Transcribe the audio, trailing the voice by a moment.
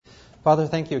Father,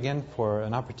 thank you again for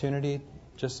an opportunity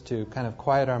just to kind of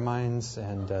quiet our minds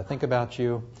and think about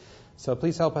you. So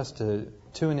please help us to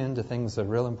tune into things of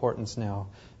real importance now,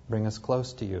 bring us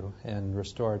close to you, and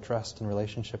restore our trust and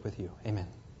relationship with you. Amen.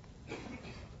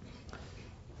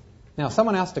 Now,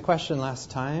 someone asked a question last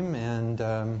time, and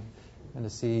I'm going to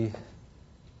see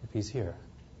if he's here.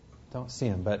 Don't see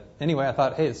him, but anyway, I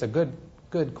thought, hey, it's a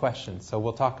good question, so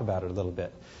we'll talk about it a little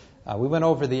bit. We went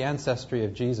over the ancestry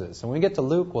of Jesus. And when we get to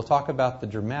Luke, we'll talk about the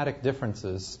dramatic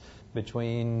differences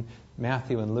between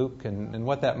Matthew and Luke and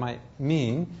what that might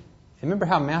mean. And remember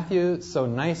how Matthew so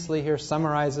nicely here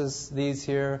summarizes these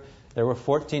here? There were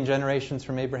 14 generations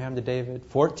from Abraham to David,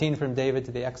 14 from David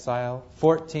to the exile,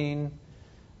 14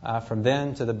 from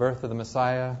then to the birth of the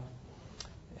Messiah.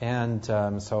 And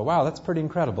so, wow, that's pretty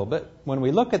incredible. But when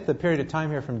we look at the period of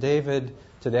time here from David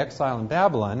to the exile in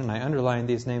Babylon, and I underlined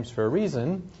these names for a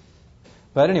reason.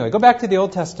 But anyway, go back to the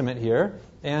Old Testament here,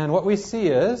 and what we see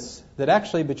is that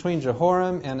actually between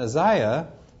Jehoram and Uzziah,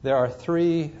 there are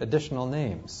 3 additional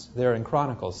names. They're in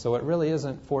Chronicles, so it really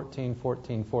isn't 14,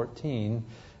 14, 14,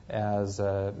 as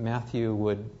Matthew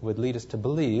would lead us to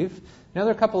believe. Now,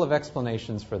 there are a couple of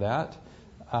explanations for that.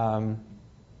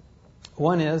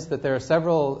 One is that there are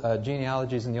several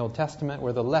genealogies in the Old Testament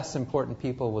where the less important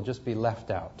people will just be left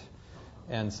out.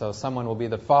 And so someone will be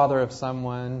the father of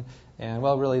someone, and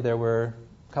well, really there were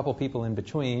a couple people in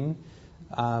between.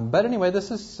 But anyway,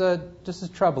 this is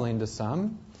troubling to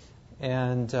some.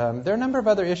 And there are a number of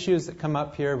other issues that come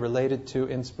up here related to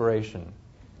inspiration.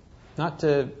 Not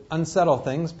to unsettle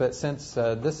things, but since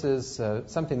this is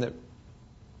something that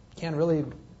can really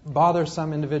bother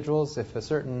some individuals, if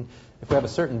we have a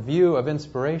certain view of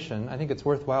inspiration, I think it's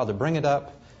worthwhile to bring it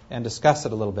up and discuss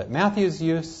it a little bit. Matthew's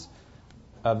use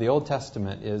of the Old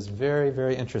Testament is very,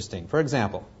 very interesting. For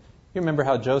example, you remember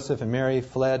how Joseph and Mary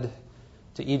fled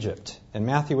to Egypt. And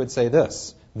Matthew would say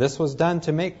this was done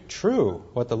to make true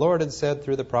what the Lord had said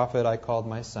through the prophet, I called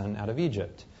my son out of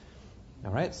Egypt.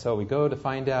 All right, so we go to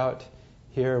find out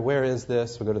here, where is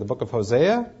this? We go to the book of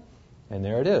Hosea, and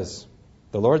there it is.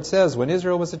 The Lord says, when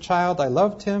Israel was a child, I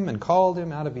loved him and called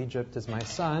him out of Egypt as my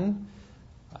son.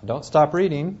 Don't stop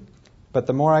reading. But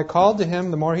the more I called to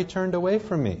him, the more he turned away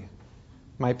from me.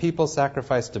 My people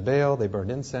sacrificed to Baal. They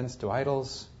burned incense to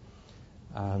idols.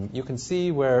 You can see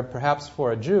where perhaps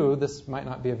for a Jew, this might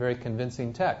not be a very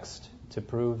convincing text to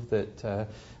prove that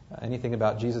anything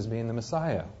about Jesus being the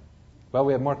Messiah. Well,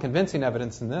 we have more convincing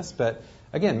evidence than this, but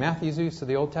again, Matthew's use of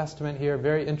the Old Testament here,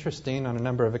 very interesting on a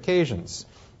number of occasions.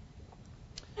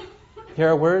 Here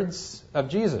are words of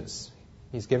Jesus.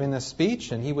 He's giving this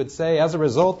speech, and he would say, as a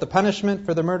result, the punishment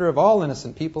for the murder of all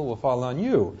innocent people will fall on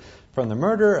you. From the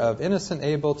murder of innocent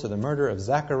Abel to the murder of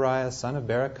Zachariah, son of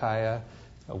Berechiah,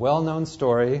 a well-known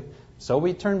story. So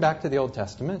we turn back to the Old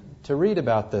Testament to read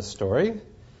about this story,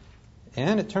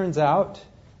 and it turns out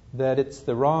that it's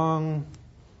the wrong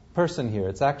person here.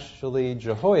 It's actually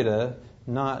Jehoiada,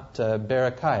 not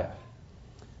Berechiah.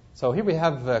 So here we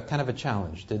have kind of a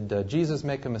challenge. Did Jesus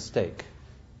make a mistake?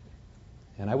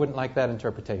 And I wouldn't like that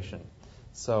interpretation.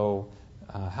 So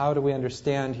how do we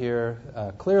understand here,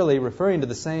 clearly referring to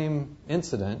the same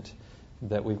incident,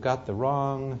 that we've got the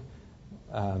wrong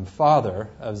father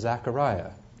of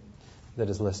Zechariah that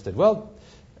is listed? Well,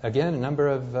 again, a number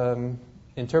of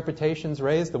interpretations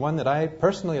raised. The one that I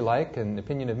personally like, and the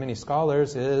opinion of many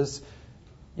scholars, is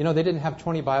they didn't have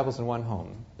 20 Bibles in one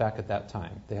home back at that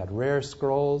time. They had rare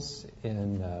scrolls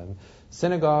in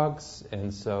synagogues,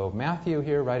 and so Matthew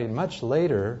here, writing much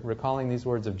later, recalling these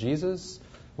words of Jesus,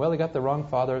 well, he got the wrong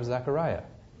father of Zechariah.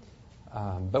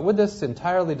 But would this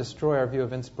entirely destroy our view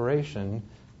of inspiration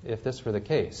if this were the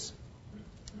case?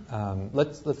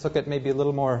 Let's look at maybe a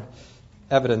little more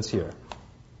evidence here.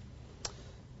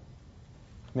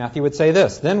 Matthew would say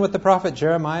this, then what the prophet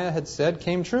Jeremiah had said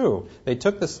came true. They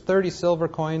took the 30 silver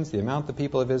coins, the amount the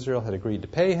people of Israel had agreed to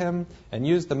pay him, and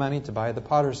used the money to buy the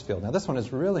potter's field. Now this one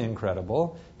is really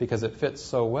incredible because it fits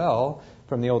so well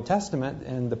from the Old Testament.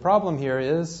 And the problem here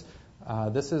is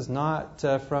this is not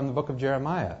from the book of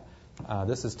Jeremiah.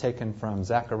 This is taken from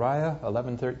Zechariah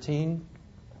 11:13.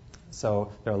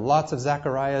 So there are lots of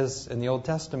Zechariahs in the Old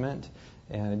Testament,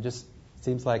 and it just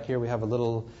seems like here we have a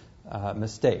little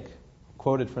mistake.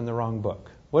 Quoted from the wrong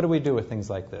book. What do we do with things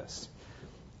like this?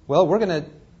 Well, we're going to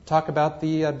talk about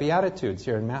the Beatitudes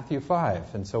here in Matthew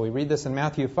 5. And so we read this in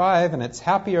Matthew 5, and it's,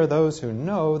 happy are those who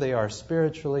know they are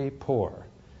spiritually poor.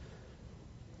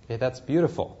 Okay, that's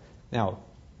beautiful. Now,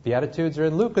 Beatitudes are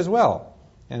in Luke as well.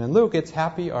 And in Luke, it's,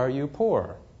 happy are you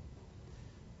poor.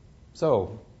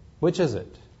 So, which is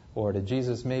it? Or did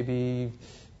Jesus maybe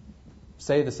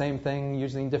say the same thing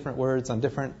using different words on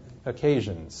different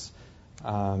occasions?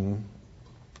 In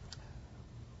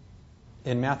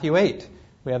Matthew 8,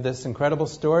 we have this incredible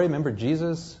story. Remember,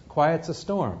 Jesus quiets a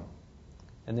storm.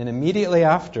 And then immediately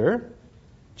after,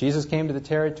 Jesus came to the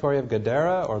territory of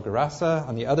Gadara or Gerasa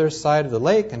on the other side of the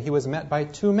lake, and he was met by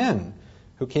two men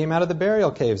who came out of the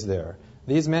burial caves there.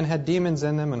 These men had demons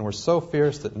in them and were so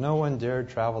fierce that no one dared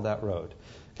travel that road.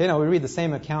 Okay, now we read the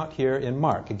same account here in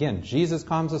Mark. Again, Jesus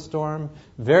calms a storm.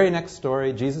 Very next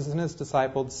story, Jesus and his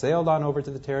disciples sailed on over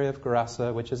to the territory of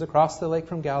Gerasa, which is across the lake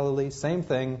from Galilee. Same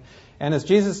thing. And as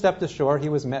Jesus stepped ashore, he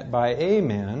was met by a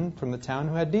man from the town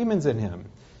who had demons in him.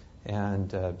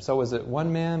 And so was it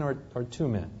one man or two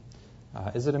men?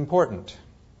 Is it important?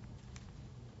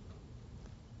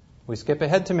 We skip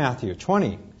ahead to Matthew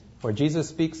 20, where Jesus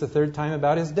speaks the third time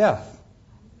about his death.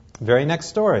 Very next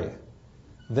story.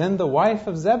 Then the wife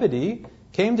of Zebedee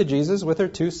came to Jesus with her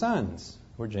two sons,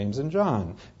 who were James and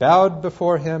John, bowed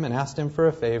before him and asked him for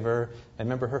a favor. And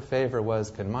remember, her favor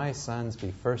was, can my sons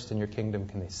be first in your kingdom?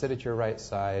 Can they sit at your right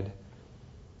side?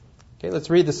 Okay, let's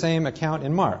read the same account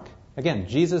in Mark. Again,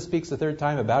 Jesus speaks the third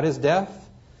time about his death.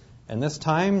 And this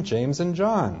time, James and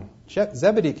John.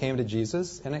 Zebedee came to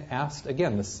Jesus and asked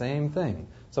again the same thing.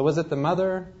 So was it the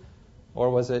mother or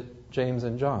was it James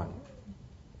and John?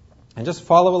 And just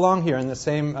follow along here in the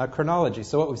same chronology.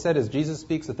 So what we said is Jesus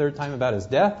speaks the third time about his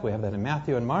death. We have that in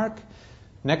Matthew and Mark.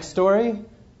 Next story,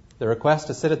 the request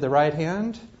to sit at the right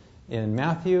hand. In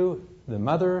Matthew, the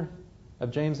mother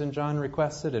of James and John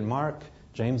requests it. In Mark,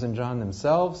 James and John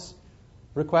themselves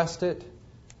request it.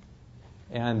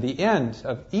 And the end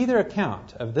of either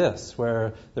account of this,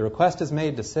 where the request is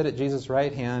made to sit at Jesus'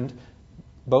 right hand,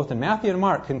 both in Matthew and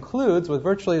Mark, concludes with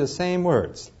virtually the same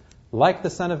words. Like the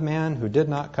Son of Man, who did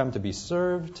not come to be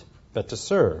served, but to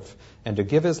serve, and to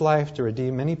give his life to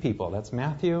redeem many people. That's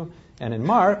Matthew. And in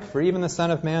Mark, for even the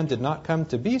Son of Man did not come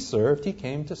to be served, he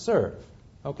came to serve.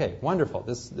 Okay, wonderful.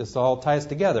 This all ties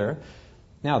together.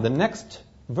 Now, the next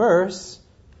verse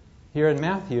here in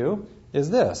Matthew is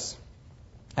this.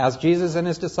 As Jesus and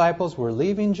his disciples were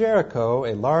leaving Jericho,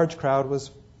 a large crowd was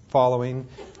following.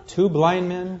 Two blind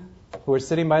men who were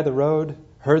sitting by the road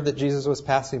heard that Jesus was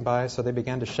passing by, so they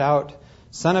began to shout,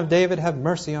 Son of David, have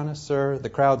mercy on us, sir. The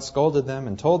crowd scolded them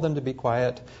and told them to be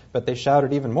quiet, but they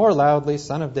shouted even more loudly,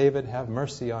 Son of David, have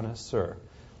mercy on us, sir.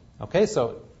 Okay,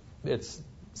 so it's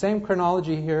same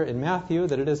chronology here in Matthew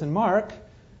that it is in Mark,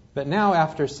 but now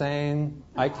after saying,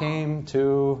 I came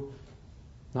to,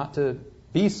 not to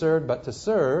be served, but to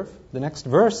serve, the next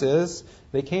verse is,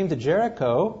 they came to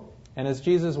Jericho, and as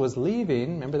Jesus was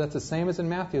leaving, remember that's the same as in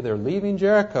Matthew, they're leaving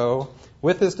Jericho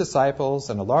with his disciples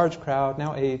and a large crowd,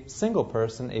 now a single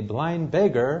person, a blind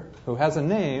beggar who has a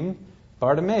name,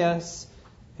 Bartimaeus,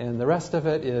 and the rest of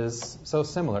it is so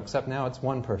similar, except now it's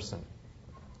one person.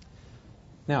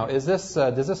 Now, does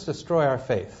this destroy our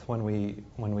faith when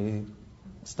we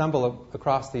stumble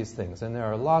across these things? And there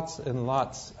are lots and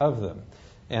lots of them.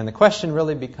 And the question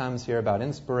really becomes here about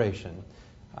inspiration.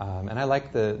 And I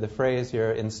like the phrase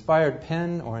here, inspired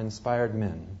pen or inspired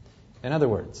men. In other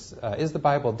words, is the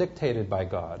Bible dictated by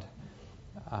God?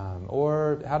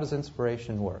 Or how does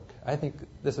inspiration work? I think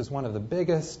this is one of the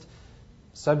biggest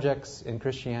subjects in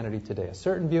Christianity today. A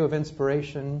certain view of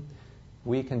inspiration,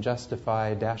 we can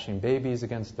justify dashing babies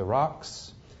against the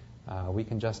rocks. We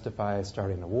can justify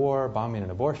starting a war, bombing an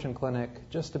abortion clinic,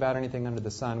 just about anything under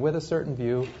the sun with a certain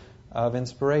view of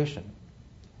inspiration.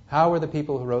 How were the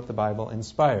people who wrote the Bible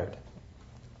inspired?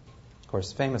 Of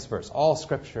course, famous verse, all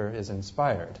Scripture is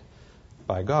inspired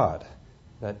by God.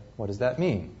 But what does that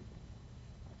mean?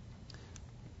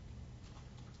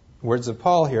 Words of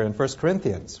Paul here in 1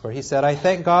 Corinthians, where he said, I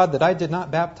thank God that I did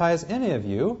not baptize any of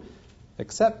you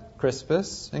except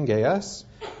Crispus and Gaius.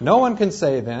 No one can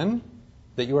say then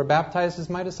that you were baptized as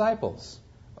my disciples.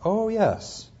 Oh,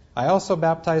 yes. I also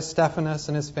baptized Stephanas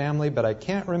and his family, but I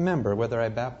can't remember whether I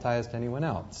baptized anyone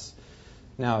else.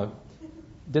 Now,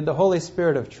 did the Holy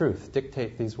Spirit of truth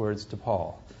dictate these words to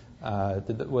Paul?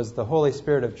 Was the Holy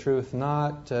Spirit of truth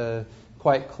not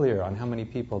quite clear on how many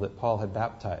people that Paul had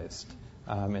baptized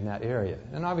in that area?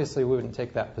 And obviously we wouldn't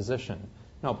take that position.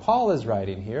 No, Paul is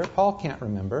writing here. Paul can't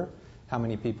remember how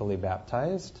many people he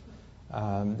baptized.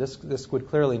 This would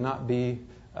clearly not be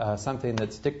something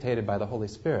that's dictated by the Holy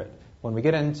Spirit. When we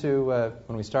get into,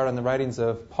 when we start on the writings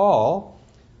of Paul,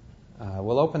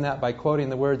 we'll open that by quoting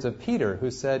the words of Peter,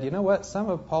 who said, you know what, some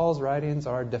of Paul's writings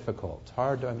are difficult,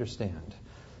 hard to understand.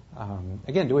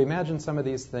 Again, do we imagine some of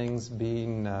these things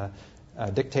being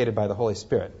dictated by the Holy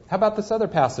Spirit? How about this other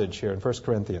passage here in 1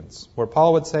 Corinthians, where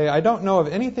Paul would say, I don't know of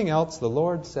anything else the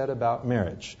Lord said about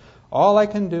marriage. All I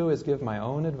can do is give my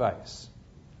own advice.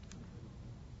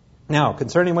 Now,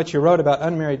 concerning what you wrote about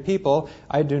unmarried people,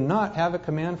 I do not have a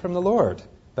command from the Lord,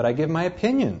 but I give my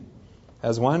opinion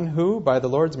as one who, by the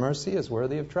Lord's mercy, is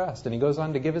worthy of trust. And he goes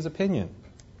on to give his opinion.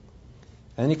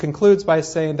 And he concludes by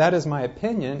saying, that is my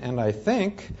opinion, and I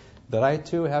think that I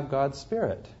too have God's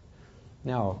Spirit.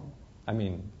 Now,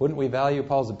 wouldn't we value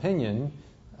Paul's opinion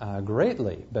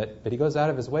greatly? But he goes out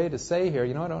of his way to say here,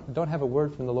 I don't have a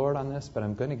word from the Lord on this, but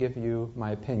I'm going to give you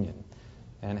my opinion.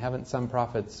 And haven't some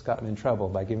prophets gotten in trouble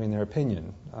by giving their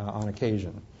opinion on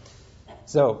occasion?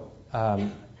 So,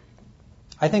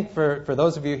 I think for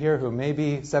those of you here who may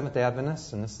be Seventh-day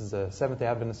Adventists, and this is a Seventh-day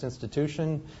Adventist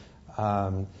institution,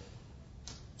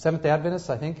 Seventh-day Adventists,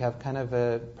 I think, have kind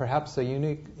of perhaps a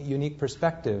unique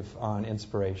perspective on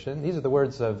inspiration. These are the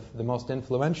words of the most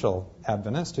influential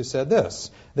Adventist who said this: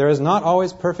 there is not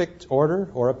always perfect order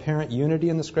or apparent unity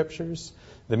in the Scriptures.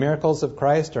 The miracles of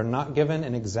Christ are not given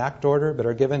in exact order, but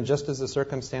are given just as the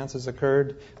circumstances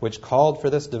occurred, which called for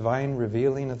this divine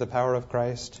revealing of the power of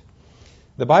Christ.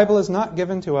 The Bible is not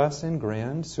given to us in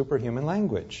grand, superhuman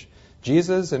language.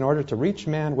 Jesus, in order to reach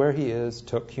man where he is,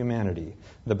 took humanity.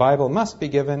 The Bible must be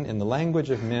given in the language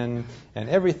of men, and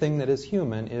everything that is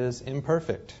human is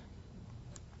imperfect.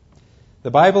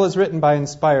 The Bible is written by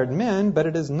inspired men, but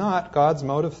it is not God's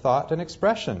mode of thought and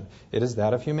expression. It is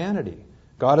that of humanity.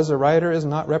 God as a writer is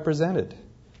not represented.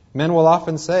 Men will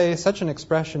often say such an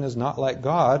expression is not like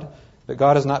God, that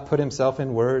God has not put himself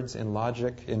in words, in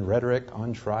logic, in rhetoric,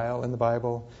 on trial in the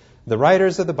Bible. The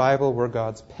writers of the Bible were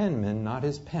God's penmen, not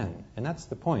his pen. And that's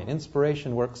the point.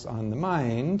 Inspiration works on the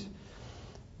mind,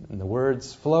 and the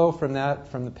words flow from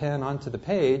the pen onto the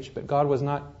page, but God was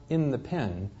not in the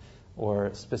pen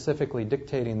or specifically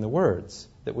dictating the words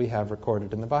that we have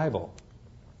recorded in the Bible.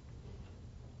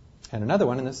 And another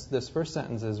one, and this first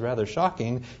sentence is rather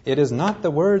shocking, it is not the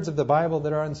words of the Bible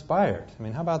that are inspired.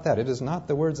 How about that? It is not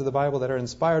the words of the Bible that are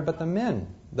inspired, but the men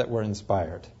that were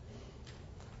inspired.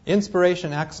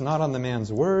 Inspiration acts not on the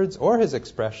man's words or his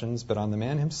expressions, but on the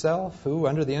man himself, who,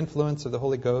 under the influence of the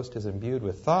Holy Ghost, is imbued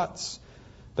with thoughts.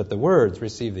 But the words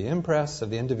receive the impress of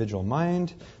the individual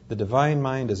mind. The divine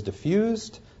mind is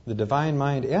diffused. The divine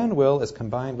mind and will is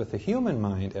combined with the human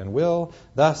mind and will.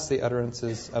 Thus, the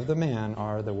utterances of the man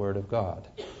are the Word of God.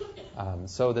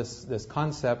 So this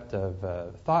concept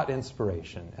of thought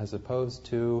inspiration as opposed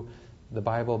to the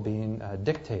Bible being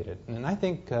dictated. And I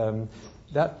think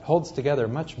that holds together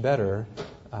much better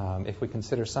if we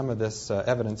consider some of this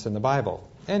evidence in the Bible.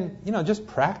 And, just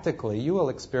practically, you will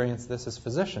experience this as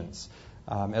physicians.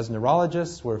 As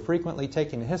neurologists, we're frequently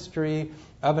taking a history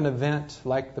of an event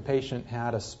like the patient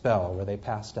had a spell where they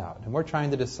passed out. And we're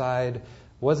trying to decide,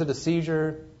 was it a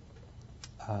seizure?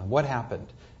 What happened?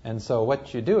 And so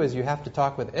what you do is you have to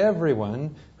talk with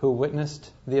everyone who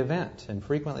witnessed the event. And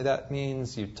frequently that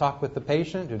means you talk with the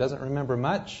patient who doesn't remember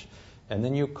much, and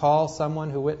then you call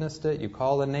someone who witnessed it, you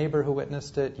call a neighbor who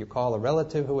witnessed it, you call a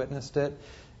relative who witnessed it.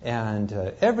 And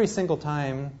every single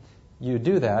time you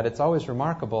do that, it's always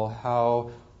remarkable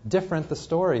how different the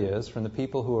story is from the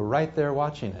people who are right there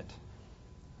watching it.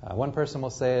 One person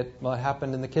will say it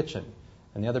happened in the kitchen.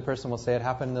 And the other person will say it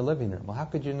happened in the living room. Well, how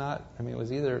could you not? It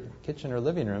was either kitchen or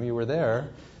living room. You were there.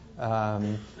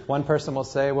 One person will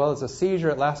say, well, it's a seizure.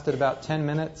 It lasted about 10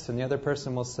 minutes. And the other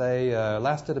person will say it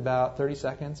lasted about 30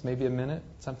 seconds, maybe a minute,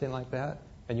 something like that.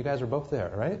 And you guys were both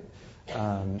there, right?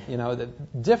 The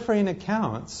differing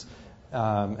accounts.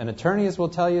 And attorneys will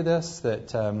tell you this,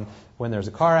 that when there's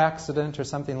a car accident or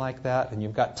something like that, and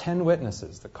you've got 10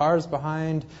 witnesses, the car's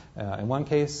behind. In one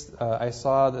case, I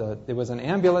saw that there was an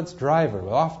ambulance driver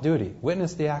off duty,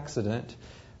 witnessed the accident,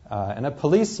 and a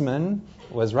policeman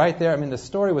was right there. The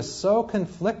story was so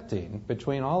conflicting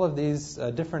between all of these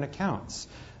different accounts.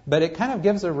 But it kind of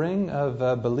gives a ring of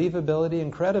believability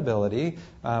and credibility.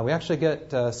 We actually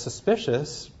get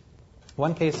suspicious.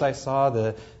 One case I saw,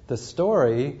 the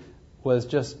story was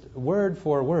just word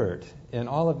for word in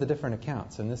all of the different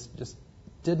accounts, and this just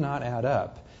did not add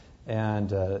up. And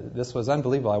this was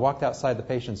unbelievable. I walked outside the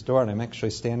patient's door, and I'm actually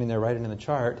standing there writing in the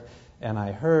chart, and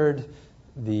I heard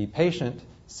the patient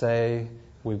say,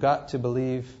 we've got to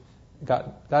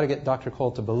get Dr.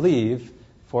 Cole to believe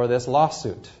for this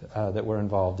lawsuit that we're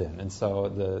involved in. And so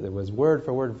there was word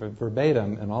for word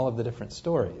verbatim in all of the different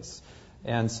stories.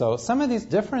 And so some of these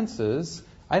differences,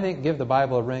 I think, give the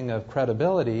Bible a ring of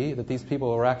credibility, that these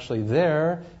people were actually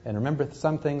there and remember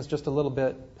some things just a little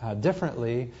bit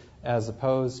differently, as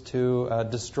opposed to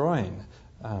destroying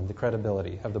the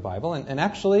credibility of the Bible. And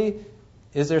actually,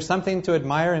 is there something to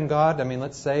admire in God?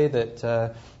 Let's say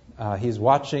that he's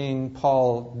watching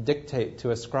Paul dictate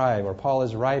to a scribe, or Paul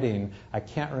is writing, I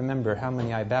can't remember how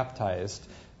many I baptized.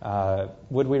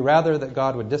 Would we rather that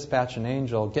God would dispatch an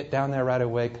angel, get down there right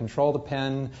away, control the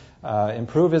pen,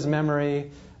 improve his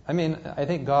memory? I mean, I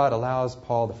think God allows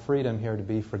Paul the freedom here to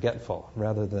be forgetful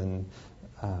rather than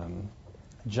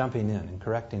jumping in and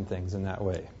correcting things in that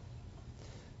way.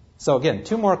 So again,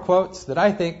 2 more quotes that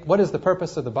I think, what is the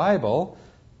purpose of the Bible?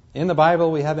 In the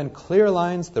Bible, we have in clear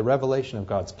lines the revelation of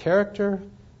God's character,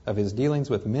 of his dealings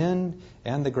with men,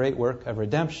 and the great work of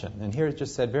redemption. And here it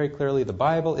just said very clearly, the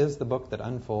Bible is the book that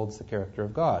unfolds the character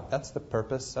of God. That's the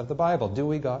purpose of the Bible. Do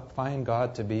we find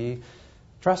God to be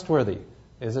trustworthy?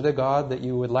 Is it a God that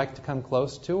you would like to come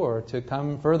close to or to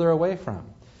come further away from?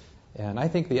 And I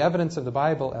think the evidence of the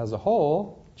Bible as a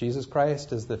whole, Jesus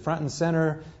Christ is the front and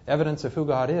center evidence of who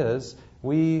God is,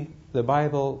 the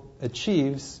Bible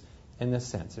achieves in this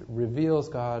sense. It reveals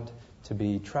God to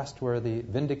be trustworthy,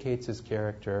 vindicates his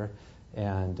character,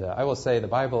 and I will say the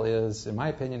Bible is, in my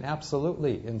opinion,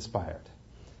 absolutely inspired.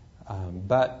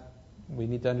 But we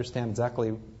need to understand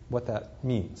exactly what that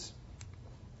means.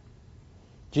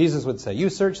 Jesus would say, you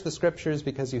search the Scriptures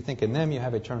because you think in them you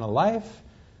have eternal life.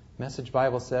 Message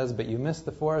Bible says, but you miss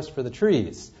the forest for the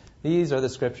trees. These are the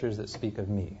Scriptures that speak of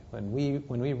me. When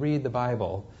we read the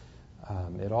Bible,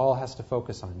 it all has to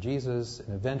focus on Jesus,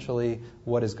 and eventually,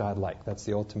 what is God like? That's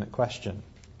the ultimate question.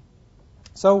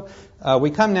 So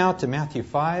we come now to Matthew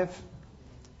 5,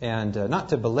 and not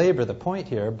to belabor the point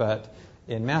here, but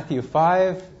in Matthew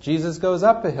 5, Jesus goes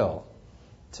up a hill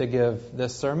to give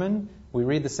this sermon. We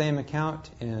read the same account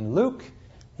in Luke.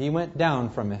 He went down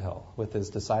from a hill with his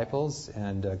disciples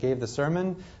and gave the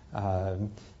sermon.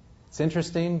 It's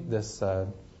interesting, this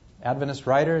Adventist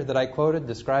writer that I quoted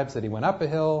describes that he went up a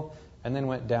hill and then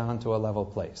went down to a level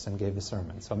place and gave the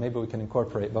sermon. So maybe we can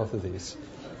incorporate both of these.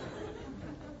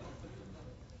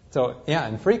 So, yeah,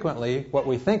 and frequently what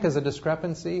we think is a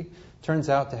discrepancy turns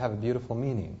out to have a beautiful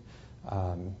meaning.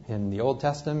 In the Old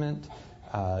Testament,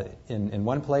 in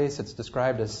one place it's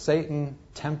described as Satan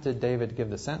tempted David to give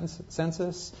the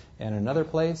census, and in another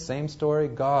place, same story,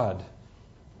 God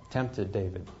tempted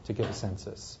David to give a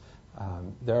census.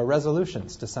 There are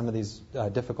resolutions to some of these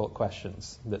difficult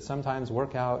questions that sometimes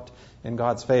work out in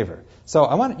God's favor. So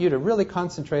I want you to really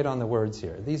concentrate on the words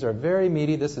here. These are very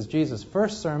meaty. This is Jesus'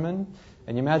 first sermon.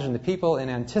 And you imagine the people in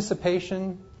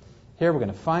anticipation. Here we're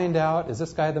going to find out, is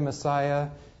this guy the Messiah?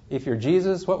 If you're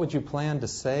Jesus, what would you plan to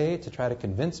say to try to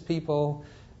convince people?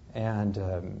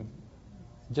 And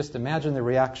just imagine the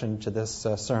reaction to this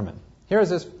sermon. Here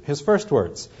is his first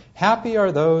words. Happy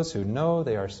are those who know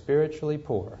they are spiritually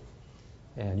poor.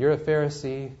 And you're a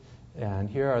Pharisee, and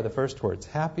here are the first words.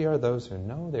 Happy are those who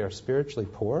know they are spiritually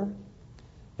poor.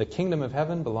 The kingdom of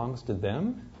heaven belongs to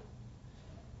them.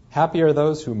 Happy are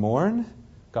those who mourn.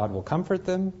 God will comfort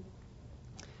them.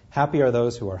 Happy are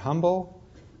those who are humble.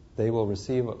 They will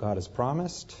receive what God has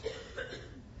promised.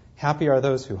 Happy are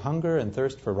those who hunger and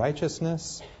thirst for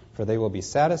righteousness, for they will be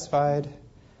satisfied.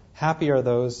 Happy are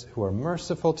those who are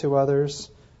merciful to others.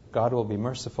 God will be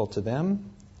merciful to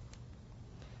them.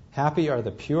 Happy are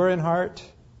the pure in heart.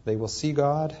 They will see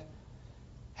God.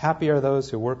 Happy are those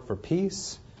who work for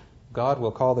peace. God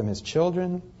will call them his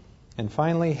children. And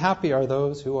finally, happy are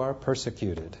those who are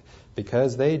persecuted,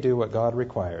 because they do what God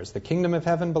requires. The kingdom of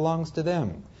heaven belongs to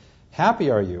them. Happy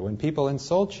are you when people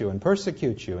insult you and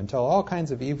persecute you and tell all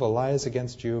kinds of evil lies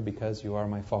against you because you are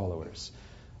my followers.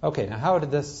 Okay, now how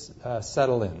did this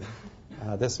settle in,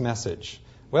 this message?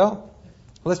 Well,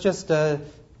 let's just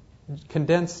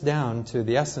condense down to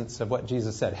the essence of what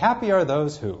Jesus said. Happy are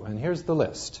those who, and here's the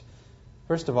list.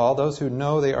 First of all, those who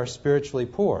know they are spiritually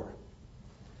poor.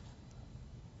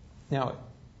 Now,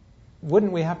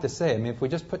 wouldn't we have to say, if we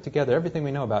just put together everything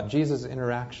we know about Jesus'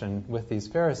 interaction with these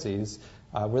Pharisees,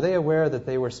 were they aware that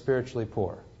they were spiritually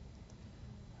poor?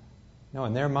 No,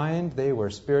 in their mind, they were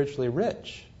spiritually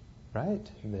rich, right?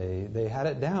 They had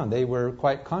it down. They were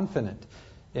quite confident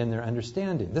in their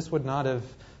understanding. This would not have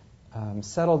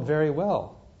settled very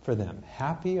well for them.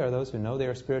 Happy are those who know they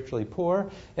are spiritually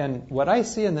poor. And what I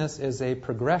see in this is a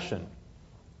progression.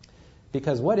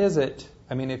 Because what is it?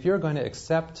 If you're going to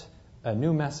accept a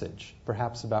new message,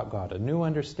 perhaps about God, a new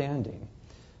understanding,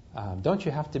 don't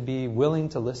you have to be willing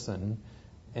to listen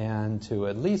and to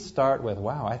at least start with,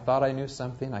 wow, I thought I knew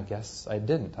something, I guess I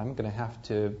didn't. I'm going to have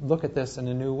to look at this in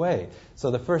a new way.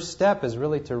 So the first step is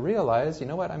really to realize,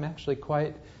 I'm actually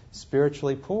quite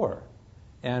spiritually poor.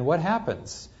 And what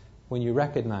happens when you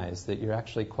recognize that you're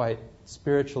actually quite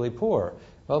spiritually poor?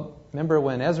 Well, remember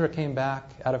when Ezra came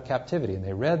back out of captivity and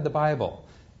they read the Bible,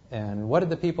 and what did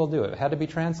the people do? It had to be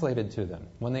translated to them.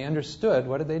 When they understood,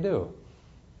 what did they do?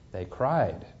 They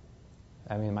cried.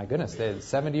 My goodness, they had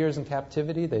 70 years in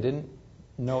captivity. They didn't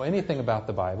know anything about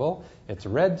the Bible. It's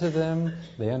read to them,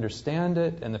 they understand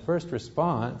it, and the first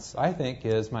response, I think,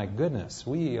 is, my goodness,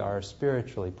 we are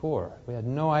spiritually poor. We had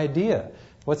no idea.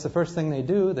 What's the first thing they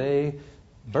do? They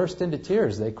burst into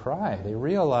tears. They cry. They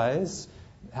realize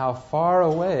how far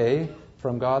away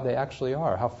from God they actually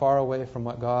are, how far away from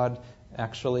what God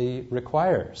actually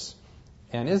requires.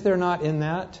 And is there not in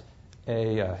that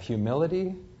a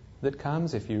humility that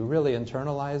comes if you really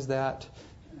internalize that?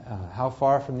 How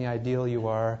far from the ideal you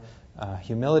are.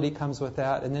 Humility comes with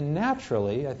that. And then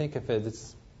naturally, I think if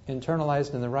it's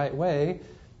internalized in the right way,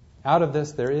 out of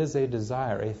this there is a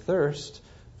desire, a thirst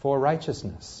for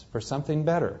righteousness, for something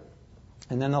better.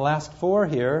 And then the last four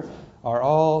here are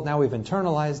all, now we've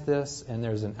internalized this, and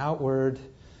there's an outward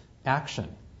action.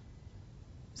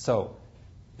 So,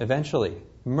 eventually,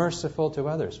 merciful to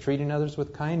others, treating others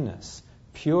with kindness,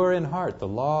 pure in heart. The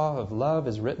law of love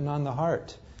is written on the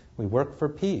heart. We work for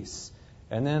peace.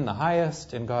 And then the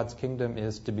highest in God's kingdom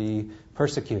is to be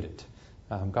persecuted.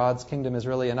 God's kingdom is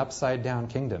really an upside-down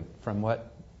kingdom from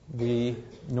what we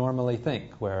normally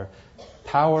think, where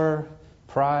power,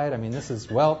 pride, this is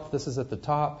wealth, this is at the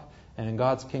top. And in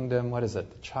God's kingdom, what is it?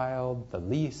 The child, the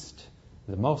least,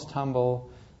 the most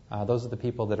humble. Those are the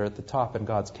people that are at the top in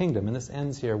God's kingdom. And this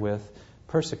ends here with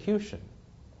persecution.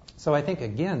 So I think,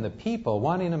 again, the people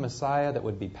wanting a Messiah that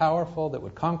would be powerful, that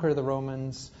would conquer the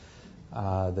Romans,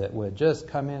 that would just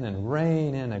come in and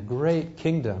reign in a great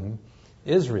kingdom,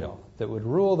 Israel, that would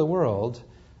rule the world,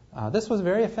 this was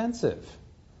very offensive.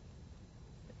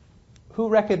 Who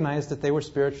recognized that they were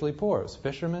spiritually poor? It was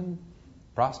fishermen,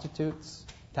 prostitutes,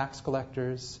 tax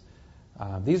collectors.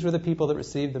 These were the people that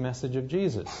received the message of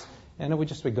Jesus. And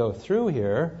if we go through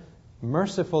here,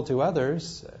 merciful to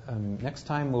others. Next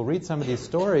time we'll read some of these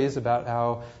stories about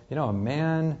how, a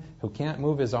man who can't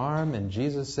move his arm, and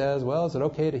Jesus says, well, is it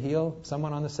okay to heal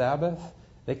someone on the Sabbath?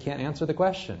 They can't answer the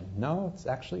question. No, it's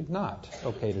actually not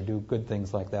okay to do good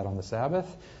things like that on the Sabbath.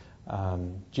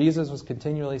 Jesus was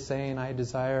continually saying, I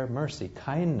desire mercy,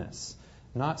 kindness,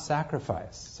 not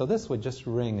sacrifice. So this would just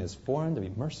ring as foreign, to be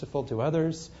merciful to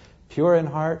others, pure in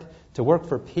heart, to work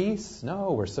for peace.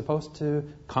 No, we're supposed to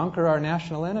conquer our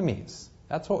national enemies.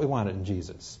 That's what we wanted in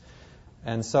Jesus.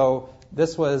 And so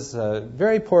this was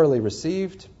very poorly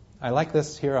received. I like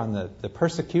this here on the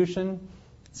persecution.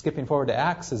 Skipping forward to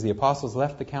Acts, as the apostles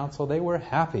left the council, they were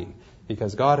happy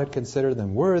because God had considered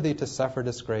them worthy to suffer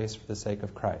disgrace for the sake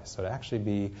of Christ. So to actually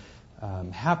be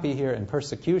happy here in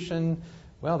persecution,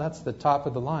 well, that's the top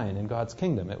of the line in God's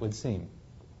kingdom, it would seem.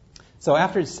 So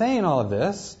after saying all of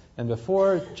this, and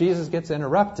before Jesus gets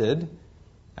interrupted,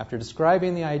 after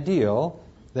describing the ideal,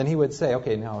 then he would say,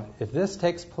 okay, now, if this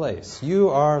takes place, you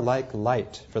are like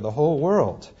light for the whole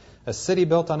world. A city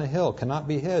built on a hill cannot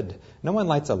be hid. No one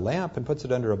lights a lamp and puts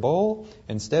it under a bowl.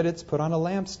 Instead, it's put on a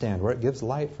lampstand where it gives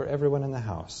light for everyone in the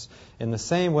house. In the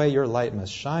same way, your light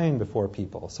must shine before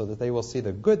people so that they will see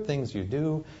the good things you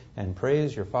do and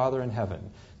praise your Father in heaven.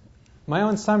 My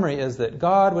own summary is that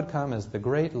God would come as the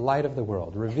great light of the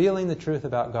world, revealing the truth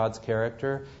about God's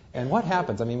character. And what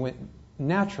happens?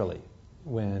 Naturally,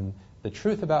 when the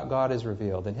truth about God is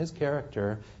revealed and His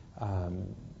character,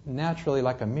 naturally,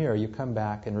 like a mirror, you come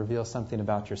back and reveal something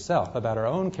about yourself, about our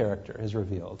own character is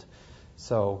revealed.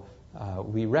 So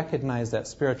we recognize that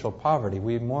spiritual poverty.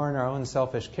 We mourn our own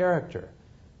selfish character.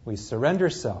 We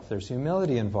surrender self. There's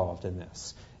humility involved in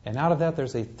this. And out of that,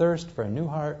 there's a thirst for a new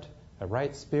heart, a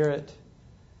right spirit,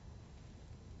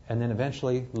 and then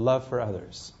eventually love for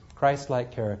others,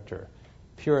 Christ-like character,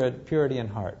 purity in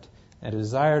heart, and a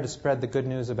desire to spread the good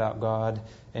news about God,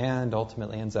 and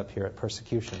ultimately ends up here at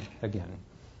persecution again.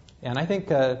 And I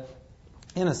think,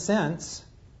 in a sense,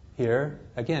 here,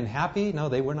 again, happy? No,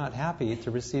 they were not happy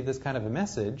to receive this kind of a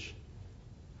message.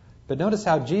 But notice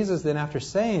how Jesus then, after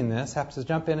saying this, has to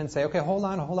jump in and say, okay, hold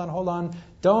on.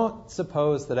 Don't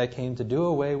suppose that I came to do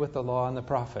away with the law and the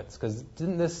prophets. Because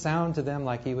didn't this sound to them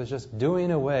like he was just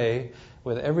doing away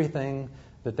with everything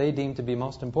that they deemed to be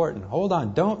most important? Hold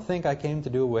on, don't think I came to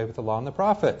do away with the law and the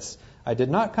prophets. I did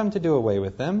not come to do away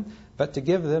with them, but to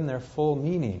give them their full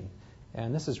meaning.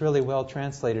 And this is really well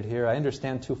translated here. I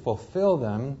understand to fulfill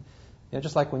them,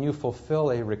 just like when you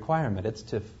fulfill a requirement. It's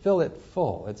to fill it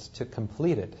full. It's to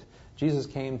complete it. Jesus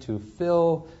came to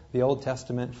fill the Old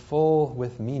Testament full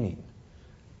with meaning.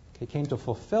 He came to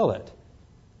fulfill it.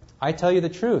 I tell you the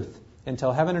truth.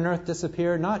 Until heaven and earth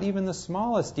disappear, not even the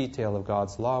smallest detail of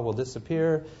God's law will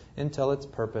disappear until its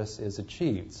purpose is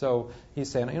achieved. So he's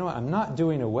saying, I'm not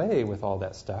doing away with all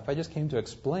that stuff. I just came to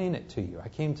explain it to you. I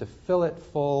came to fill it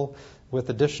full with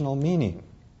additional meaning.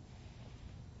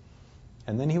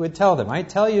 And then he would tell them, I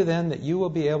tell you then that you will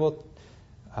be able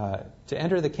to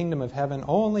enter the kingdom of heaven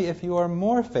only if you are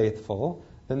more faithful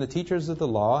than the teachers of the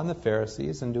law and the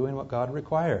Pharisees in doing what God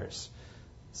requires.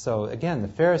 So again, the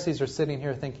Pharisees are sitting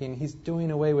here thinking he's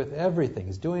doing away with everything.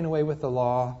 He's doing away with the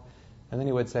law. And then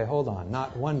he would say, hold on,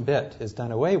 not one bit is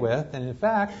done away with. And in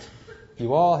fact,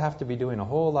 you all have to be doing a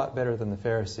whole lot better than the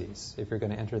Pharisees if you're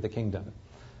going to enter the kingdom.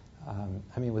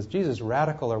 Was Jesus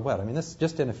radical or what? This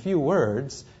just in a few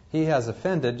words, he has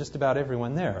offended just about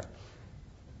everyone there.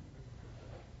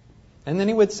 And then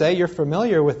he would say, you're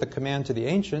familiar with the command to the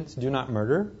ancients, do not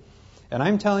murder. And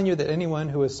I'm telling you that anyone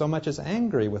who is so much as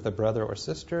angry with a brother or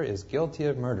sister is guilty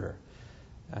of murder.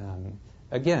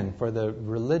 Again, for the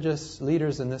religious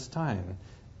leaders in this time,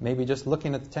 maybe just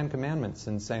looking at the Ten Commandments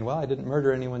and saying, well, I didn't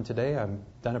murder anyone today, I've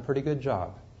done a pretty good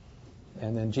job.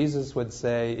 And then Jesus would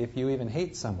say, if you even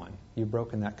hate someone, you've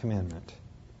broken that commandment.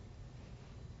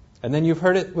 And then you've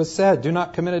heard it was said, do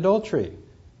not commit adultery.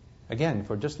 Again,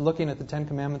 for just looking at the Ten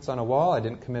Commandments on a wall, I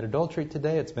didn't commit adultery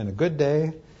today, it's been a good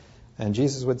day. And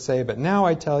Jesus would say, but now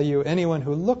I tell you, anyone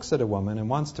who looks at a woman and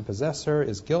wants to possess her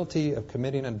is guilty of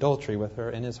committing adultery with her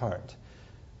in his heart.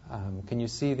 Can you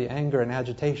see the anger and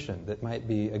agitation that might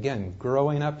be, again,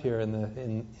 growing up here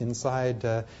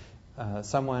inside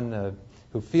someone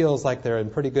who feels like they're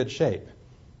in pretty good shape?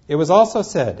 It was also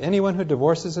said, anyone who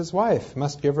divorces his wife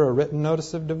must give her a written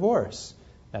notice of divorce.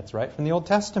 That's right from the Old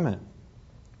Testament.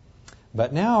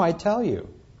 But now I tell you,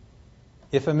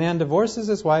 if a man divorces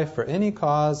his wife for any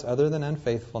cause other than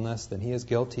unfaithfulness, then he is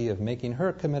guilty of making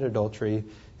her commit adultery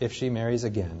if she marries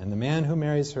again. And the man who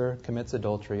marries her commits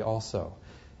adultery also.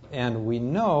 And we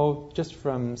know, just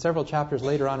from several chapters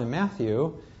later on in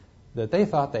Matthew, that they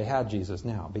thought they had Jesus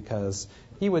now, because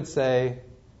he would say,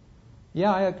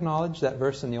 yeah, I acknowledge that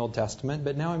verse in the Old Testament,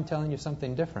 but now I'm telling you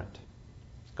something different.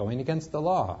 It's going against the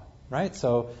law, right?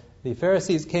 So the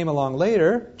Pharisees came along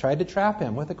later, tried to trap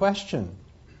him with a question.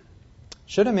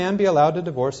 Should a man be allowed to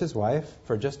divorce his wife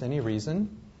for just any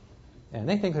reason? And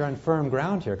they think they're on firm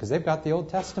ground here because they've got the Old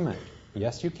Testament.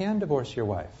 Yes, you can divorce your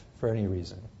wife for any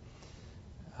reason.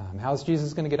 How's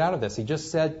Jesus going to get out of this? He just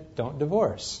said, don't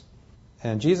divorce.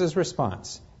 And Jesus'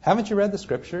 response, haven't you read the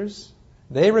Scriptures?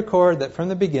 They record that from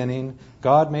the beginning,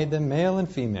 God made them male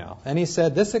and female. And he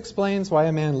said, this explains why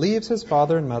a man leaves his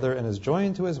father and mother and is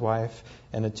joined to his wife,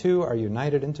 and the two are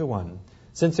united into one.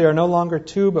 Since they are no longer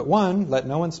two but one, let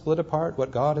no one split apart what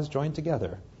God has joined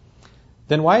together.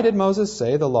 Then why did Moses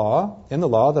say in the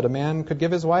law that a man could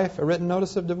give his wife a written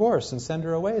notice of divorce and send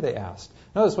her away, they asked.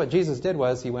 Notice what Jesus did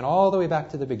was he went all the way back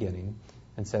to the beginning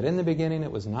and said, in the beginning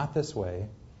it was not this way.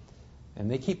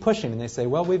 And they keep pushing and they say,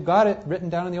 well, we've got it written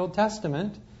down in the Old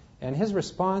Testament. And his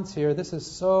response here, this is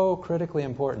so critically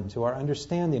important to our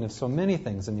understanding of so many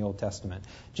things in the Old Testament.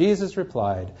 Jesus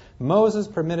replied, Moses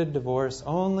permitted divorce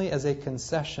only as a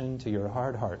concession to your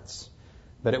hard hearts,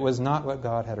 but it was not what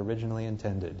God had originally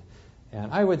intended.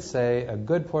 And I would say a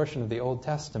good portion of the Old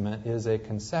Testament is a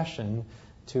concession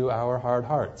to our hard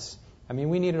hearts.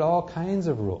 We needed all kinds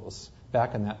of rules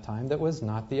back in that time that was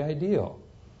not the ideal.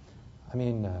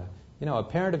 A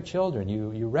parent of children,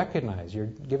 you recognize you're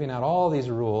giving out all these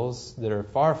rules that are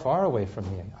far, far away from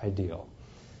the ideal.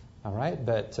 All right?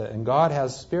 But and God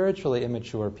has spiritually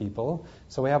immature people,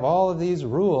 so we have all of these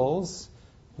rules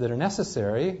that are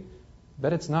necessary,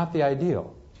 but it's not the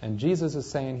ideal. And Jesus is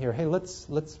saying here, hey,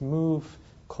 let's move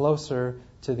closer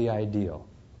to the ideal.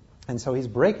 And so he's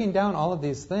breaking down all of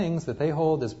these things that they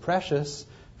hold as precious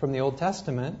from the Old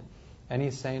Testament, and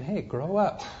he's saying, hey, grow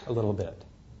up a little bit.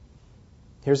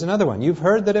 Here's another one. You've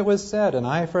heard that it was said, an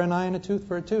eye for an eye and a tooth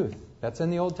for a tooth. That's in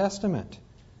the Old Testament.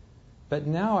 But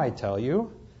now I tell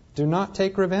you, do not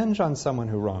take revenge on someone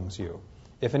who wrongs you.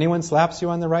 If anyone slaps you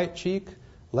on the right cheek,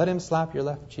 let him slap your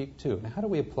left cheek too. Now, how do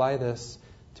we apply this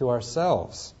to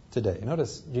ourselves today?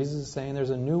 Notice Jesus is saying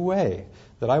there's a new way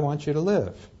that I want you to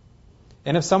live.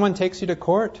 And if someone takes you to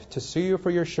court to sue you for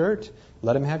your shirt,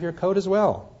 let him have your coat as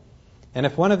well. And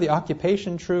if one of the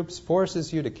occupation troops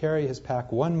forces you to carry his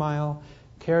pack 1 mile,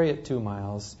 carry it 2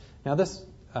 miles. Now this,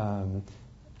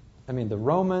 the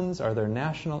Romans are their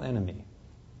national enemy.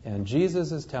 And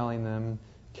Jesus is telling them,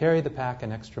 carry the pack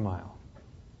an extra mile.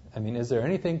 Is there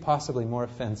anything possibly more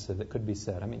offensive that could be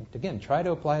said? Again, try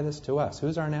to apply this to us.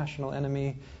 Who's our national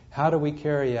enemy? How do we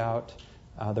carry out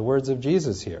the words of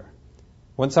Jesus here?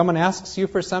 When someone asks you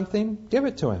for something, give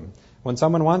it to him. When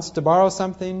someone wants to borrow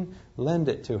something, lend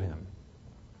it to him.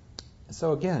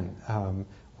 So again,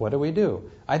 what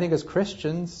do? I think as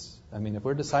Christians, if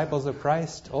we're disciples of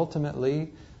Christ,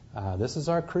 ultimately, this is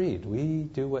our creed. We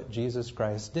do what Jesus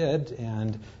Christ did,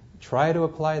 and try to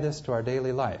apply this to our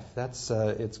daily life.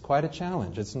 It's quite a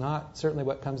challenge. It's not certainly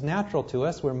what comes natural to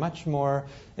us. We're much more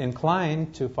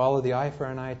inclined to follow the eye for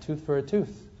an eye, tooth for a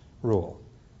tooth rule.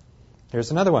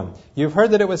 Here's another one. You've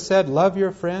heard that it was said, love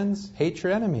your friends, hate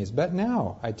your enemies. But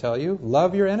now, I tell you,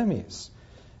 love your enemies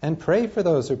and pray for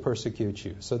those who persecute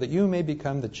you, so that you may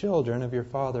become the children of your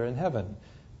Father in heaven.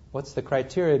 What's the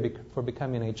criteria for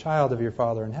becoming a child of your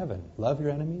Father in heaven? Love your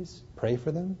enemies, pray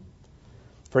for them.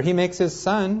 For he makes his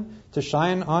sun to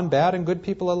shine on bad and good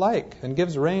people alike, and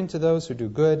gives rain to those who do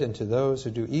good and to those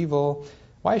who do evil.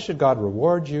 Why should God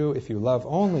reward you if you love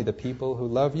only the people who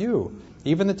love you?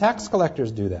 Even the tax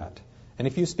collectors do that. And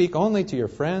if you speak only to your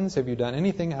friends, have you done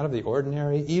anything out of the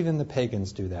ordinary? Even the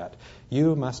pagans do that.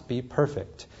 You must be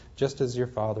perfect, just as your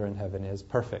Father in heaven is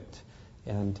perfect.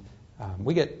 And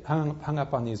we get hung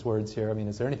up on these words here. I mean,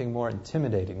 is there anything more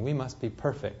intimidating? We must be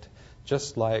perfect,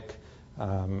 just like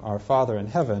our Father in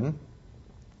heaven.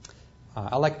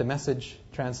 I like the Message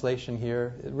translation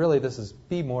here. Really, this is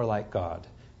be more like God.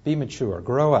 Be mature.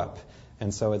 Grow up.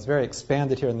 And so it's very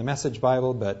expanded here in the Message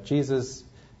Bible, but Jesus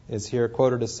is here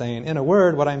quoted as saying, in a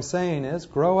word, what I'm saying is,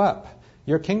 grow up.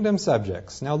 You're kingdom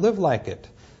subjects. Now live like it.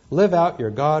 Live out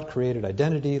your God-created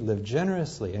identity. Live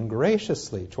generously and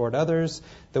graciously toward others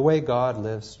the way God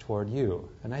lives toward you.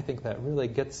 And I think that really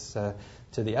gets to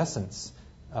the essence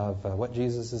of what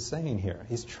Jesus is saying here.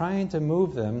 He's trying to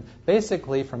move them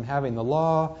basically from having the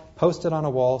law posted on a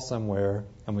wall somewhere,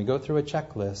 and we go through a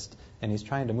checklist, and he's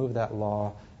trying to move that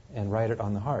law and write it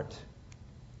on the heart.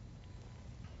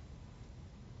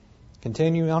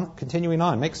 Continuing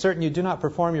on, make certain you do not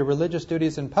perform your religious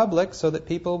duties in public so that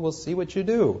people will see what you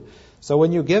do. So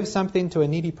when you give something to a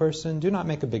needy person, do not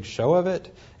make a big show of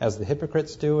it, as the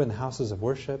hypocrites do in the houses of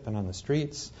worship and on the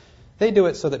streets. They do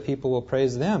it so that people will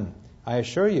praise them. I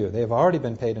assure you, they have already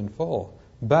been paid in full.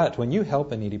 But when you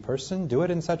help a needy person, do it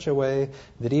in such a way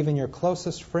that even your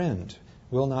closest friend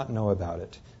will not know about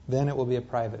it. Then it will be a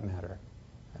private matter.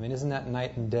 I mean, isn't that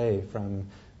night and day from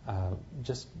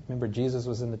just remember Jesus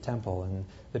was in the temple and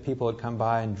the people would come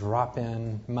by and drop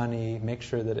in money, make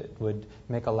sure that it would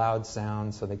make a loud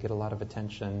sound so they get a lot of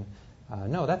attention.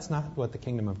 No, that's not what the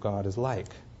kingdom of God is like.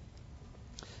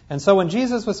 And so when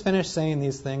Jesus was finished saying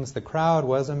these things, the crowd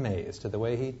was amazed at the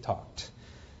way he talked.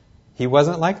 He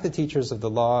wasn't like the teachers of the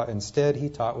law. Instead, he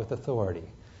taught with authority.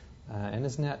 And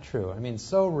isn't that true? I mean,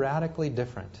 so radically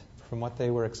different from what they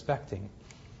were expecting.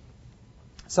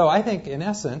 So I think, in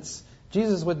essence,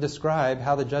 Jesus would describe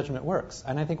how the judgment works.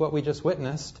 And I think what we just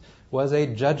witnessed was a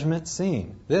judgment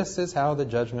scene. This is how the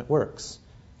judgment works.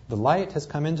 The light has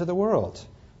come into the world,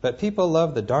 but people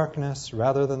love the darkness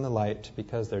rather than the light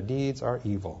because their deeds are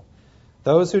evil.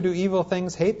 Those who do evil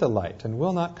things hate the light and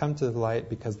will not come to the light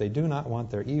because they do not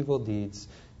want their evil deeds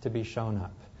to be shown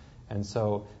up. And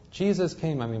so Jesus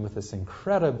came, with this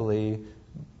incredibly,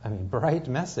 bright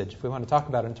message, if we want to talk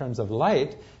about it in terms of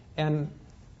light. And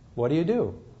what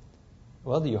do?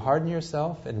 Well, do you harden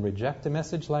yourself and reject a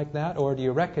message like that? Or do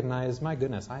you recognize, my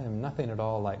goodness, I am nothing at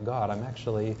all like God. I'm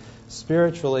actually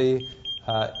spiritually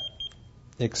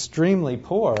extremely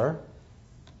poor.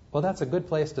 Well, that's a good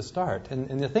place to start.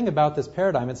 And the thing about this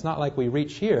paradigm, it's not like we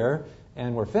reach here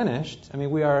and we're finished.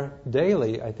 We are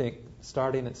daily, I think,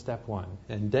 starting at step one.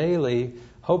 And daily,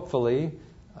 hopefully,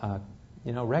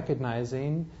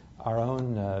 recognizing our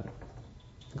own,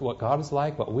 what God is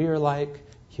like, what we are like,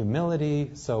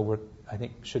 humility. So I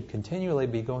think should continually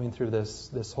be going through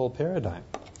this whole paradigm.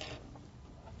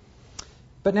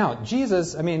 But now,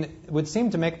 Jesus, would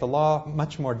seem to make the law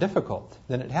much more difficult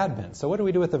than it had been. So what do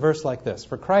we do with a verse like this?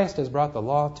 For Christ has brought the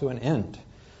law to an end.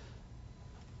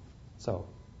 So,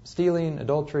 stealing,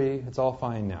 adultery, it's all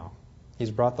fine now. He's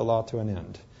brought the law to an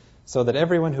end. So that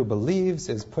everyone who believes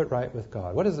is put right with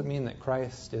God. What does it mean that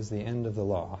Christ is the end of the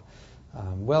law?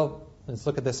 Well, let's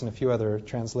look at this in a few other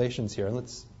translations here.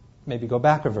 Let's maybe go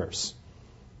back a verse.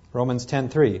 Romans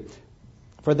 10:3.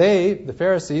 For they, the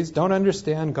Pharisees, don't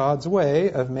understand God's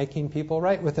way of making people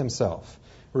right with himself.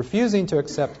 Refusing to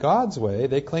accept God's way,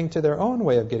 they cling to their own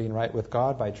way of getting right with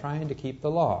God by trying to keep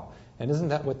the law. And isn't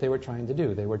that what they were trying to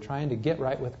do? They were trying to get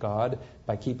right with God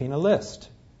by keeping a list.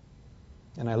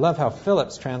 And I love how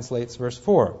Phillips translates verse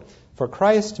 4. For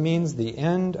Christ means the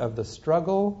end of the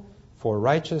struggle for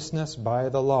righteousness by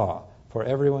the law for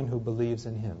everyone who believes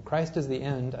in him. Christ is the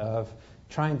end of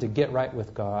trying to get right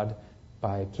with God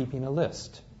by keeping a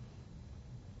list.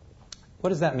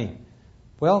 What does that mean?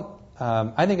 Well,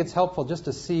 I think it's helpful just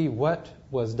to see what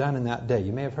was done in that day.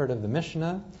 You may have heard of the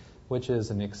Mishnah, which is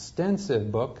an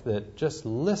extensive book that just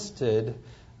listed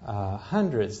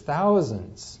hundreds,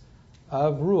 thousands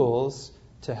of rules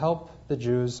to help the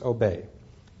Jews obey.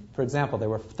 For example, there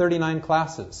were 39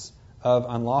 classes of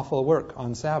unlawful work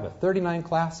on Sabbath. 39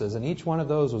 classes, and each one of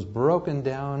those was broken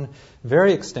down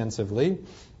very extensively.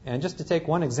 And just to take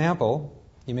one example,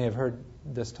 you may have heard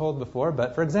this told before,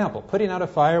 but for example, putting out a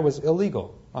fire was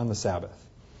illegal on the Sabbath,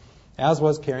 as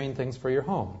was carrying things for your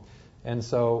home. And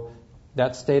so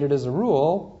that's stated as a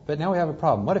rule, but now we have a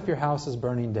problem. What if your house is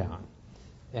burning down?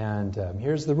 And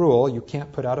here's the rule: you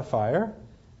can't put out a fire,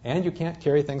 and you can't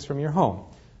carry things from your home.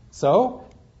 So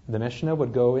the Mishnah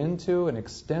would go into an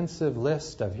extensive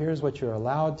list of here's what you're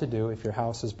allowed to do if your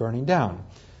house is burning down.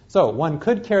 So one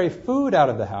could carry food out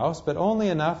of the house, but only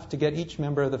enough to get each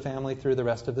member of the family through the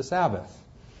rest of the Sabbath.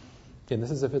 Okay,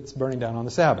 this is if it's burning down on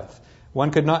the Sabbath.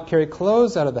 One could not carry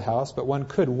clothes out of the house, but one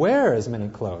could wear as many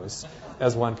clothes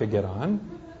as one could get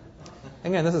on.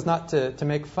 Again, this is not to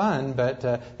make fun,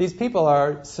 but these people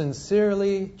are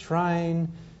sincerely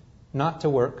trying not to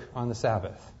work on the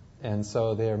Sabbath. And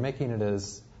so they are making it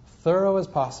as thorough as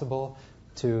possible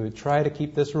to try to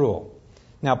keep this rule.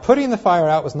 Now, putting the fire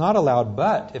out was not allowed,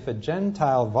 but if a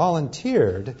Gentile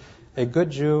volunteered, a good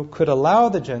Jew could allow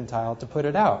the Gentile to put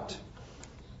it out.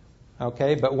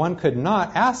 Okay, but one could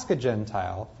not ask a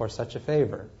Gentile for such a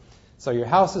favor. So your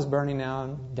house is burning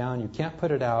down, you can't put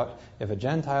it out. If a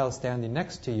Gentile is standing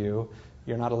next to you,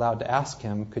 you're not allowed to ask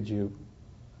him, could you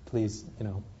please,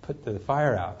 put the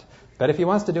fire out? But if he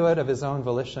wants to do it of his own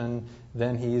volition,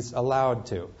 then he's allowed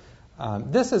to.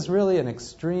 This is really an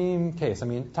extreme case. I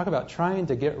mean, talk about trying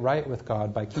to get right with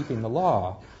God by keeping the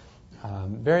law.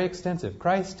 Very extensive.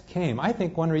 Christ came. I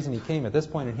think one reason he came at this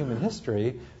point in human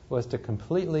history was to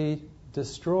completely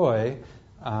destroy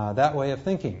that way of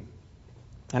thinking.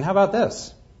 And how about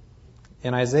this?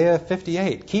 In Isaiah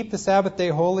 58, keep the Sabbath day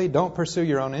holy, don't pursue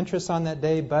your own interests on that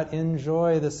day, but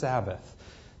enjoy the Sabbath.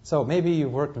 So maybe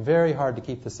you've worked very hard to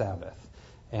keep the Sabbath.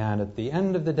 And at the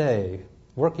end of the day,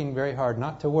 working very hard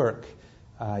not to work,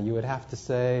 you would have to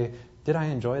say, did I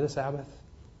enjoy the Sabbath?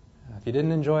 If you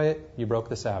didn't enjoy it, you broke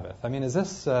the Sabbath. I mean, is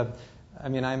this, I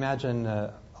imagine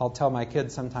I'll tell my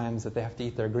kids sometimes that they have to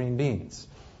eat their green beans.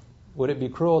 Would it be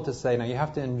cruel to say, no, you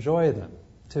have to enjoy them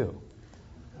too?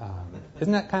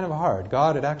 Isn't that kind of hard?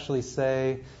 God would actually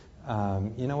say,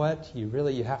 you know what,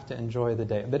 you have to enjoy the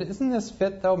day. But isn't this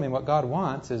fit though? I mean, what God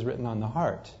wants is written on the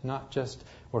heart, not just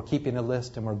we're keeping a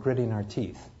list and we're gritting our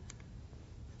teeth.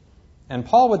 And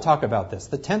Paul would talk about this,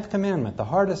 the 10th commandment, the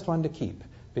hardest one to keep,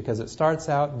 because it starts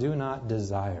out, do not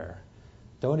desire.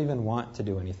 Don't even want to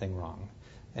do anything wrong.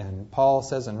 And Paul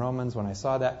says in Romans, when I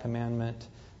saw that commandment,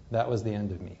 that was the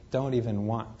end of me. Don't even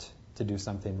want to do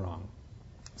something wrong.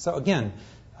 So again,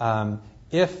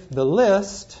 if the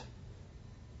list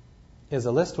is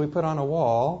a list we put on a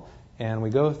wall, and we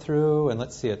go through, and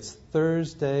let's see, it's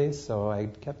Thursday, so I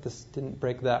kept this, didn't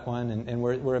break that one, and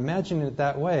we're imagining it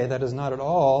that way, that is not at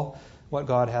all what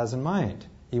God has in mind.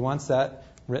 He wants that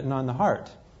written on the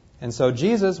heart. And so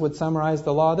Jesus would summarize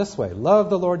the law this way: love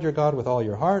the Lord your God with all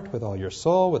your heart, with all your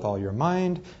soul, with all your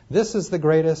mind. This is the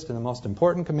greatest and the most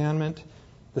important commandment.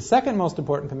 The second most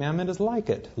important commandment is like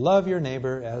it: love your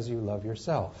neighbor as you love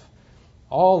yourself.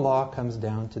 All law comes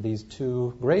down to these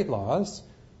two great laws.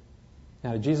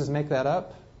 Now, did Jesus make that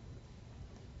up?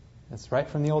 It's right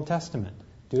from the Old Testament.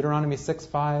 Deuteronomy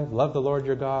 6:5, love the Lord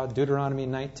your God. Deuteronomy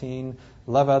 19,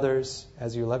 love others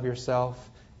as you love yourself.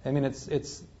 I mean,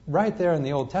 it's right there in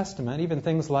the Old Testament. Even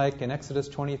things like in Exodus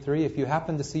 23, if you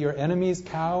happen to see your enemy's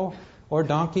cow or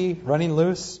donkey running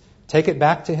loose, take it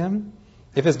back to him.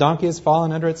 If his donkey has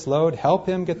fallen under its load, help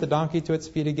him get the donkey to its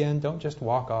feet again. Don't just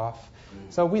walk off.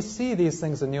 So we see these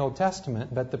things in the Old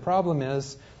Testament, but the problem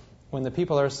is when the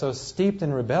people are so steeped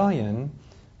in rebellion,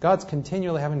 God's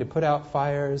continually having to put out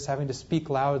fires, having to speak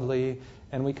loudly,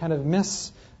 and we kind of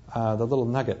miss the little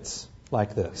nuggets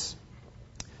like this.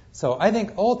 So I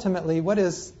think ultimately, what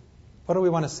do we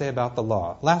want to say about the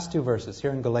law? Last two verses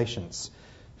here in Galatians.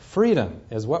 Freedom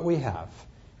is what we have.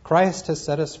 Christ has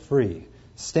set us free.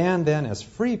 Stand then as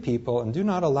free people and do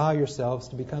not allow yourselves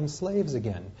to become slaves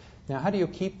again. Now, how do you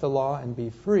keep the law and be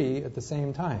free at the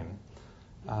same time?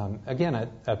 Again,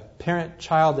 a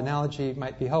parent-child analogy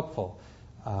might be helpful.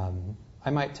 I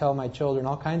might tell my children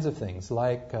all kinds of things,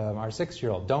 like our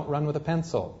 6-year-old, don't run with a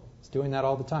pencil. He's doing that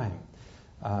all the time.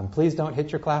 Please don't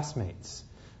hit your classmates.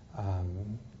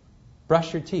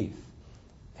 Brush your teeth.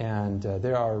 And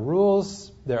there are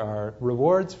rules, there are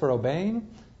rewards for obeying,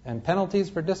 and penalties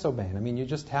for disobeying. I mean, you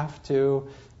just have to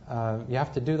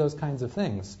do those kinds of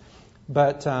things.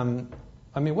 But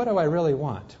what do I really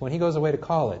want? When he goes away to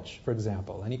college, for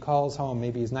example, and he calls home,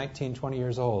 maybe he's 19, 20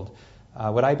 years old,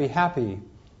 would I be happy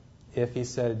if he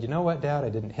said, you know what, Dad, I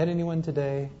didn't hit anyone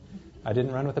today, I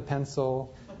didn't run with a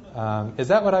pencil? Is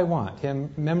that what I want?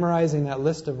 Him memorizing that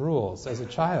list of rules as a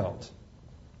child?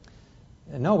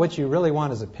 No, what you really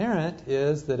want as a parent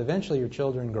is that eventually your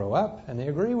children grow up and they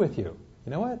agree with you.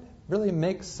 You know what? It really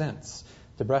makes sense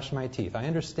to brush my teeth. I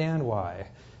understand why.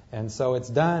 And so it's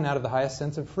done out of the highest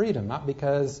sense of freedom, not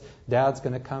because Dad's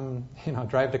going to come,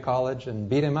 drive to college and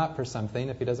beat him up for something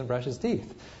if he doesn't brush his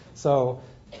teeth. So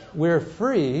we're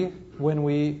free when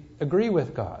we agree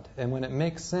with God and when it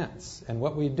makes sense. And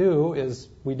what we do is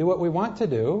we do what we want to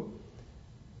do,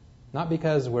 not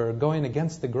because we're going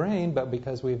against the grain, but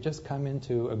because we've just come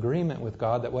into agreement with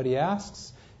God that what He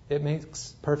asks, it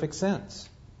makes perfect sense.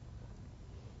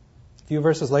 A few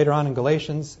verses later on in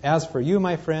Galatians, "As for you,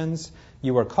 my friends,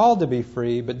 you are called to be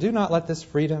free, but do not let this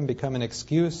freedom become an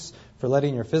excuse for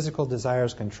letting your physical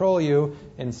desires control you.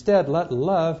 Instead, let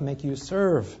love make you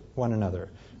serve one another.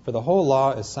 For the whole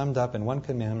law is summed up in one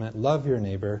commandment: love your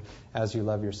neighbor as you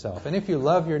love yourself." And if you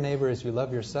love your neighbor as you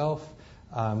love yourself,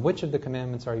 which of the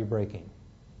commandments are you breaking?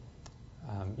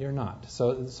 You're not.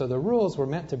 So the rules were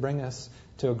meant to bring us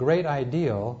to a great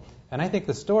ideal. And I think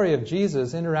the story of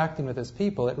Jesus interacting with His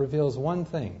people, it reveals one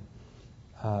thing.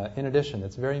 In addition,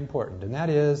 that's very important, and that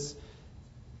is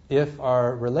if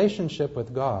our relationship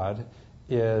with God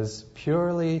is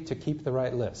purely to keep the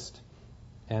right list,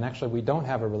 and actually we don't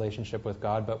have a relationship with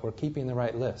God, but we're keeping the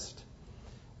right list,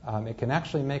 it can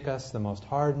actually make us the most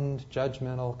hardened,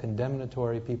 judgmental,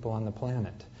 condemnatory people on the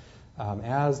planet,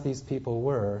 as these people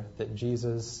were that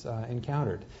Jesus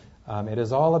encountered. It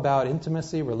is all about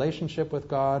intimacy, relationship with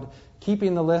God.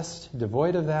 Keeping the list,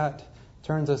 devoid of that,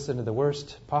 turns us into the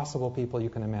worst possible people you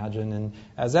can imagine. And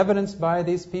as evidenced by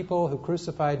these people who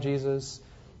crucified Jesus,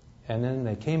 and then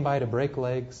they came by to break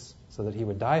legs so that He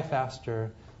would die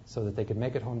faster, so that they could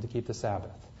make it home to keep the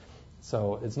Sabbath.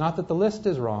 So it's not that the list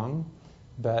is wrong,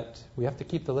 but we have to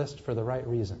keep the list for the right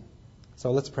reason.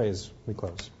 So let's pray as we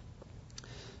close.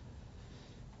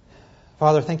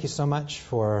 Father, thank you so much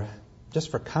for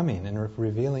coming and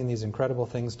revealing these incredible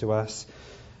things to us.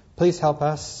 Please help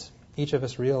us, each of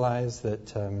us, realize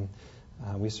that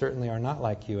we certainly are not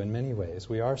like you in many ways.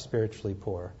 We are spiritually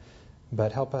poor.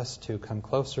 But help us to come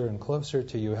closer and closer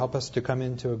to you. Help us to come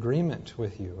into agreement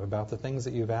with you about the things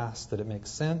that you've asked, that it makes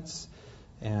sense,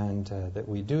 and that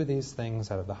we do these things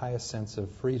out of the highest sense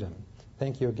of freedom.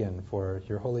 Thank you again for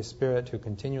your Holy Spirit who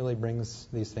continually brings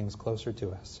these things closer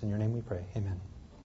to us. In your name we pray. Amen.